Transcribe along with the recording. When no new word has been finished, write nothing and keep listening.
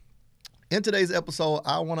In today's episode,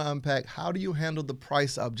 I want to unpack how do you handle the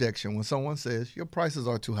price objection when someone says your prices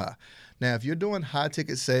are too high. Now, if you're doing high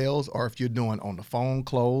ticket sales or if you're doing on the phone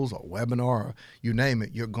close or webinar or you name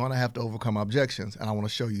it, you're going to have to overcome objections. And I want to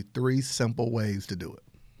show you 3 simple ways to do it.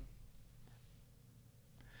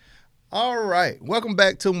 All right. Welcome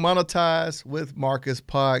back to Monetize with Marcus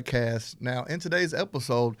podcast. Now, in today's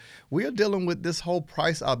episode, we are dealing with this whole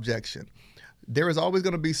price objection. There is always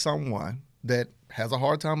going to be someone that has a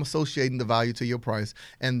hard time associating the value to your price.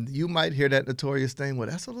 And you might hear that notorious thing, well,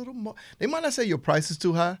 that's a little more. They might not say your price is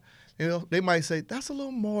too high. They might say, that's a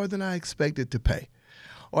little more than I expected to pay.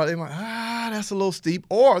 Or they might, that's a little steep.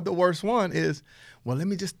 Or the worst one is, well, let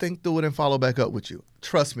me just think through it and follow back up with you.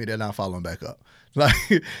 Trust me, they're not following back up. Like,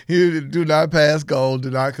 you do not pass go, do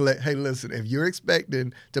not collect. Hey, listen, if you're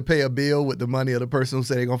expecting to pay a bill with the money of the person who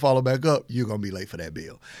said they're going to follow back up, you're going to be late for that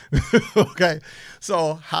bill. Okay?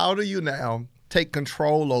 So how do you now take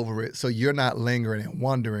control over it so you're not lingering and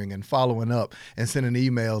wondering and following up and sending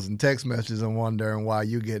emails and text messages and wondering why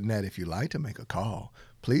you're getting that? If you like to make a call,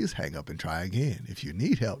 please hang up and try again. If you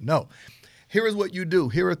need help, no. Here is what you do.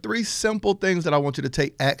 Here are 3 simple things that I want you to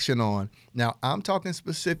take action on. Now, I'm talking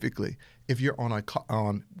specifically if you're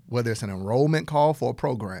on whether it's an enrollment call for a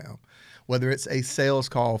program, whether it's a sales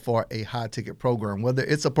call for a high-ticket program, whether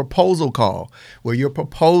it's a proposal call where you're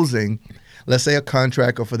proposing, let's say, a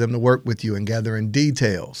contract or for them to work with you and gathering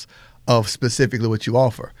details of specifically what you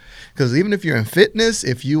offer. Because even if you're in fitness,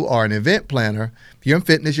 if you are an event planner, if you're in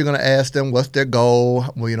fitness, you're going to ask them what's their goal,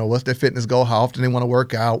 what's their fitness goal, how often they want to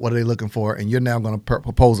work out, what are they looking for, and you're now going to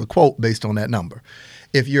propose a quote based on that number.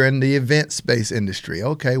 If you're in the event space industry,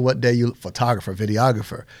 okay, what day you photographer,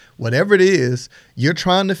 videographer, whatever it is, you're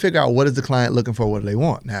trying to figure out what is the client looking for, what do they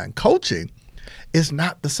want. Now, in coaching, it's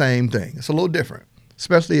not the same thing. It's a little different,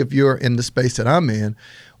 especially if you're in the space that I'm in,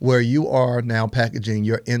 where you are now packaging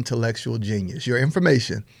your intellectual genius, your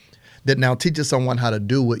information that now teaches someone how to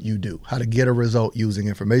do what you do, how to get a result using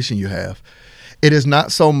information you have. It is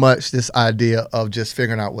not so much this idea of just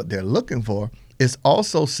figuring out what they're looking for. It's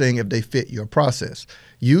also seeing if they fit your process.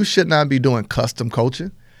 You should not be doing custom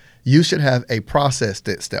coaching. You should have a process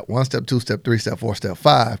that's step 1, step 2, step 3, step 4, step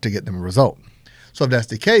 5 to get them a result. So if that's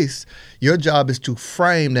the case, your job is to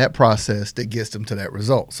frame that process that gets them to that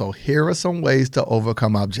result. So here are some ways to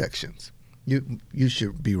overcome objections. You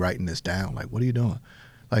should be writing this down. Like, what are you doing?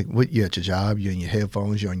 Like, you're at your job, you're in your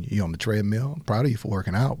headphones, you're on the treadmill. I'm proud of you for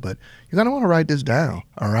working out, but you're going to want to write this down.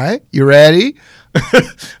 All right? You ready?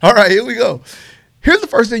 All right, here we go. Here's the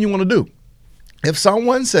first thing you want to do. If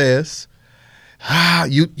someone says,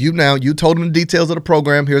 you told them the details of the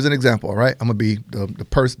program. Here's an example, all right? I'm going to be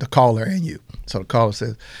the caller and you. So the caller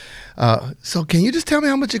says, so can you just tell me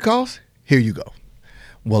how much it costs? Here you go.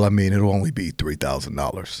 Well, I mean, it'll only be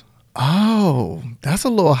 $3,000. Oh, that's a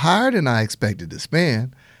little higher than I expected to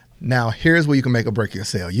spend. Now, here's where you can make or break your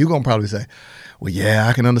sale. You're going to probably say, well, yeah,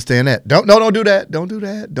 I can understand that. Don't do that. Don't do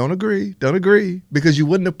that. Don't agree. Because you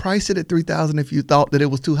wouldn't have priced it at $3,000 if you thought that it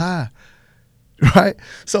was too high. Right?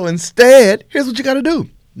 So instead, here's what you got to do.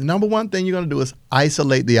 The number one thing you're going to do is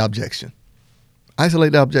isolate the objection.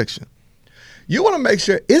 Isolate the objection. You want to make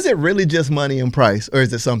sure, is it really just money and price, or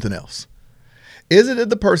is it something else? Is it that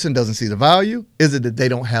the person doesn't see the value? Is it that they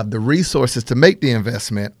don't have the resources to make the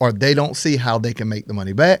investment, or they don't see how they can make the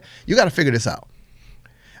money back? You got to figure this out.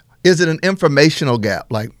 Is it an informational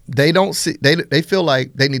gap? Like they feel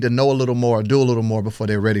like they need to know a little more or do a little more before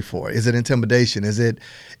they're ready for it. Is it intimidation? Is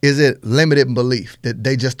it limited belief that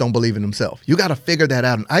they just don't believe in themselves? You got to figure that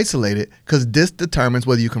out and isolate it, because this determines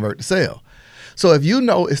whether you convert the sale. So if you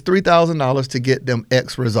know it's $3,000 to get them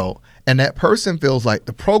X result, and that person feels like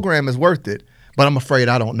the program is worth it, but I'm afraid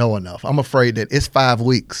I don't know enough. I'm afraid that it's 5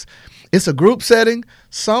 weeks. It's a group setting.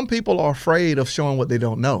 Some people are afraid of showing what they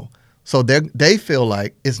don't know. So they feel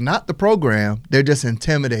like it's not the program. They're just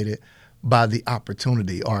intimidated by the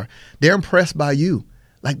opportunity, or they're impressed by you.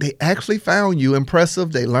 Like they actually found you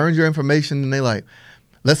impressive. They learned your information, and they like,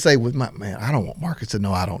 let's say with I don't want Marcus to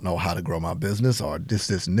know I don't know how to grow my business or this,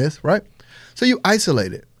 and this, right? So you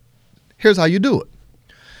isolate it. Here's how you do it.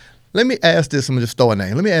 Let me ask this. I'm going to just throw a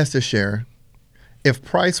name. Let me ask this, Sharon. If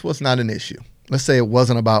price was not an issue, let's say it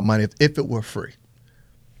wasn't about money, if it were free,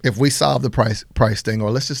 if we solved the price thing,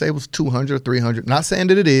 or let's just say it was $200 or $300, not saying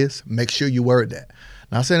that it is, make sure you word that.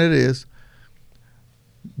 Not saying it is.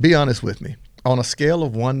 Be honest with me. On a scale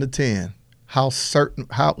of 1 to 10, how certain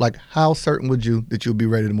would you that you'll be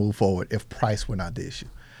ready to move forward if price were not the issue?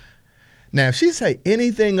 Now, if she say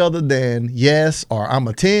anything other than yes or I'm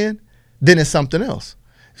a 10, then it's something else.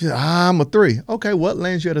 She said, I'm a 3. Okay, what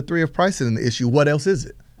lands you at a 3 if price isn't the issue? What else is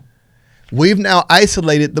it? We've now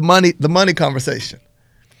isolated the money conversation.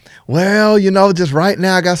 Well, just right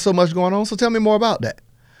now I got so much going on. So tell me more about that.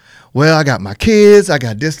 Well, I got my kids. I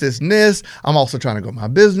got this, and this. I'm also trying to grow my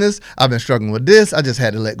business. I've been struggling with this. I just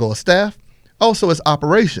had to let go of staff. Also, it's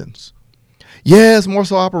operations. Yeah, it's more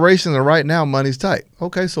so operations, and right now money's tight.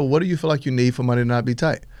 Okay, so what do you feel like you need for money to not be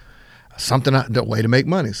tight? The way to make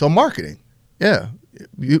money. So marketing. Yeah.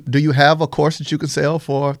 Do you have a course that you can sell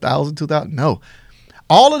for $1,000, $2,000? No.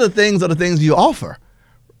 All of the things are the things you offer.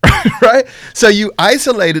 Right? So you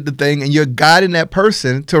isolated the thing and you're guiding that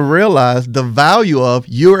person to realize the value of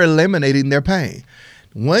you're eliminating their pain.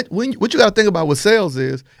 What you got to think about with sales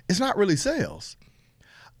is it's not really sales.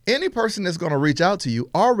 Any person that's going to reach out to you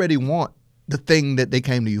already want the thing that they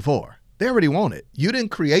came to you for. They already want it. You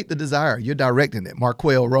didn't create the desire. You're directing it.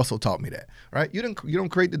 Marquell Russell taught me that, right? You don't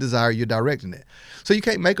create the desire. You're directing it. So you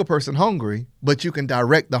can't make a person hungry, but you can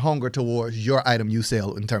direct the hunger towards your item you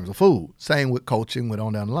sell in terms of food. Same with coaching, with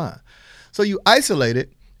on down the line. So you isolate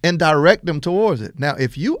it and direct them towards it. Now,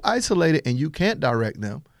 if you isolate it and you can't direct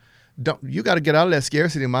them, you got to get out of that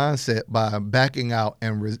scarcity mindset by backing out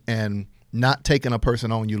and not taking a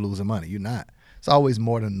person on you losing money. You're not. It's always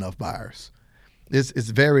more than enough buyers. It's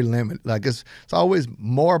very limited. Like it's always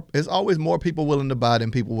more people willing to buy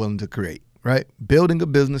than people willing to create, right? Building a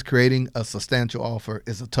business, creating a substantial offer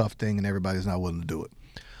is a tough thing and everybody's not willing to do it.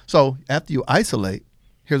 So after you isolate,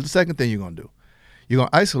 here's the second thing you're going to do. You're going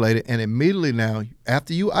to isolate it, and immediately now,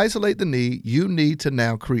 after you isolate the need, you need to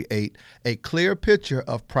now create a clear picture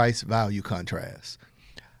of price-value contrast.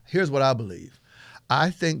 Here's what I believe. I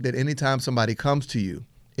think that anytime somebody comes to you,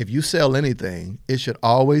 if you sell anything, it should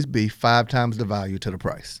always be 5 times the value to the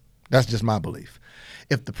price. That's just my belief.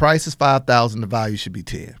 If the price is $5,000, the value should be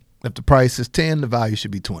 10. If the price is 10, the value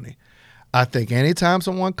should be 20. I think anytime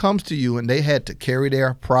someone comes to you and they had to carry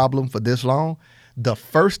their problem for this long, the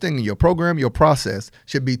first thing in your program, your process,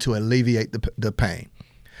 should be to alleviate the pain.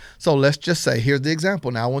 So let's just say, here's the example.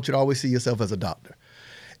 Now, I want you to always see yourself as a doctor.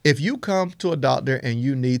 If you come to a doctor and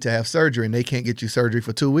you need to have surgery and they can't get you surgery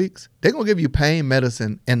for 2 weeks, they're going to give you pain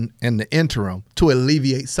medicine in the interim to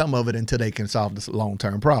alleviate some of it until they can solve this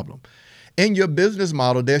long-term problem. In your business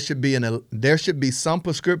model, there should be some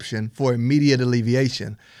prescription for immediate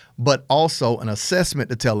alleviation, but also an assessment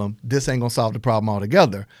to tell them this ain't going to solve the problem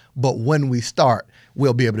altogether. But when we start,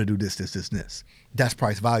 we'll be able to do this, this, this, and this. That's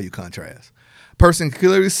price-value contrast. Person can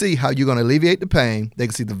clearly see how you're going to alleviate the pain. They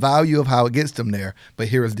can see the value of how it gets them there. But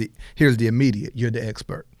here's the immediate. You're the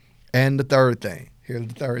expert. And the third thing. Here's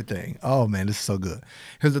the third thing. Oh, man, this is so good.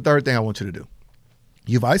 Here's the third thing I want you to do.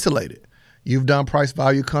 You've isolated. You've done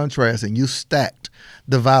price-value contrast, and you stacked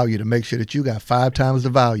the value to make sure that you got 5 times the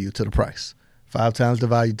value to the price. 5 times the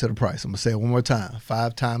value to the price. I'm going to say it one more time.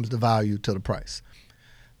 5 times the value to the price.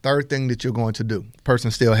 Third thing that you're going to do. The person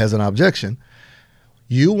still has an objection.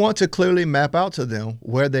 You want to clearly map out to them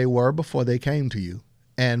where they were before they came to you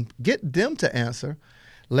and get them to answer.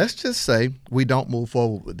 Let's just say we don't move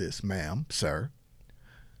forward with this, ma'am, sir.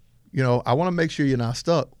 I want to make sure you're not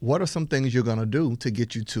stuck. What are some things you're going to do to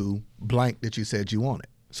get you to blank that you said you wanted?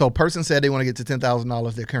 So a person said they want to get to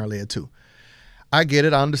 $10,000. They're currently at 2. I get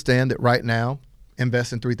it. I understand that right now,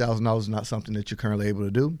 investing $3,000 is not something that you're currently able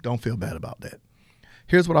to do. Don't feel bad about that.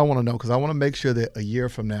 Here's what I want to know, because I want to make sure that a year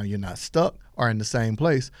from now you're not stuck or in the same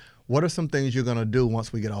place. What are some things you're going to do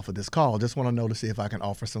once we get off of this call? Just want to know to see if I can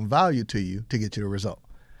offer some value to you to get you the result.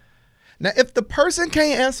 Now, if the person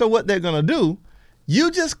can't answer what they're going to do,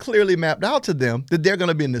 you just clearly mapped out to them that they're going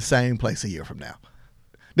to be in the same place a year from now.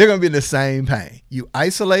 They're going to be in the same pain. You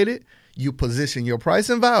isolate it, you position your price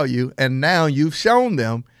and value, and now you've shown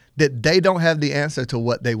them that they don't have the answer to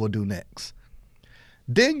what they will do next.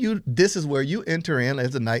 Then this is where you enter in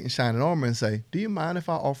as a knight in shining armor and say, do you mind if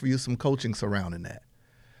I offer you some coaching surrounding that?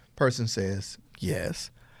 Person says,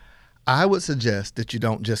 yes. I would suggest that you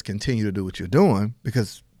don't just continue to do what you're doing,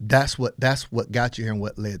 because that's what got you here and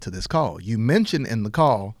what led to this call. You mentioned in the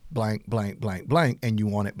call blank, blank, blank, blank, and you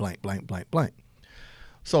wanted blank, blank, blank, blank.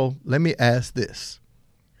 So let me ask this.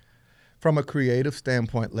 From a creative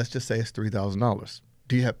standpoint, let's just say it's $3,000.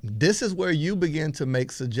 This is where you begin to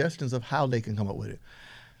make suggestions of how they can come up with it.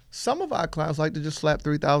 Some of our clients like to just slap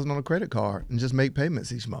 $3,000 on a credit card and just make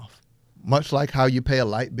payments each month. Much like how you pay a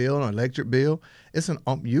light bill or an electric bill,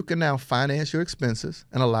 you can now finance your expenses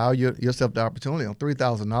and allow yourself the opportunity. On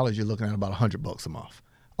 $3,000, you're looking at about $100 a month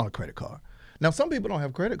on a credit card. Now, some people don't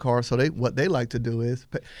have credit cards, so what they like to do is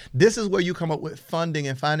this is where you come up with funding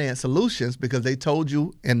and finance solutions, because they told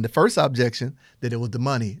you in the first objection that it was the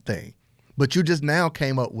money thing. But you just now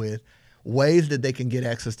came up with ways that they can get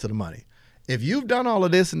access to the money. If you've done all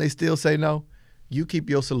of this and they still say no, you keep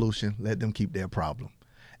your solution, let them keep their problem,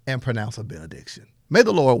 and pronounce a benediction. May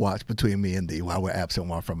the Lord watch between me and thee while we're absent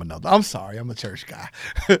one from another. I'm sorry, I'm a church guy,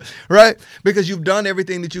 right? Because you've done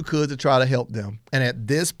everything that you could to try to help them. And at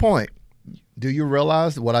this point, do you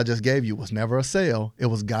realize what I just gave you was never a sale? It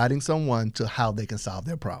was guiding someone to how they can solve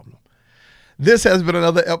their problem. This has been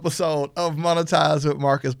another episode of Monetize with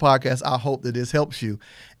Marcus podcast. I hope that this helps you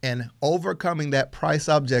in overcoming that price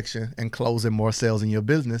objection and closing more sales in your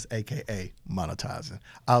business, aka monetizing.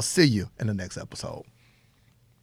 I'll see you in the next episode.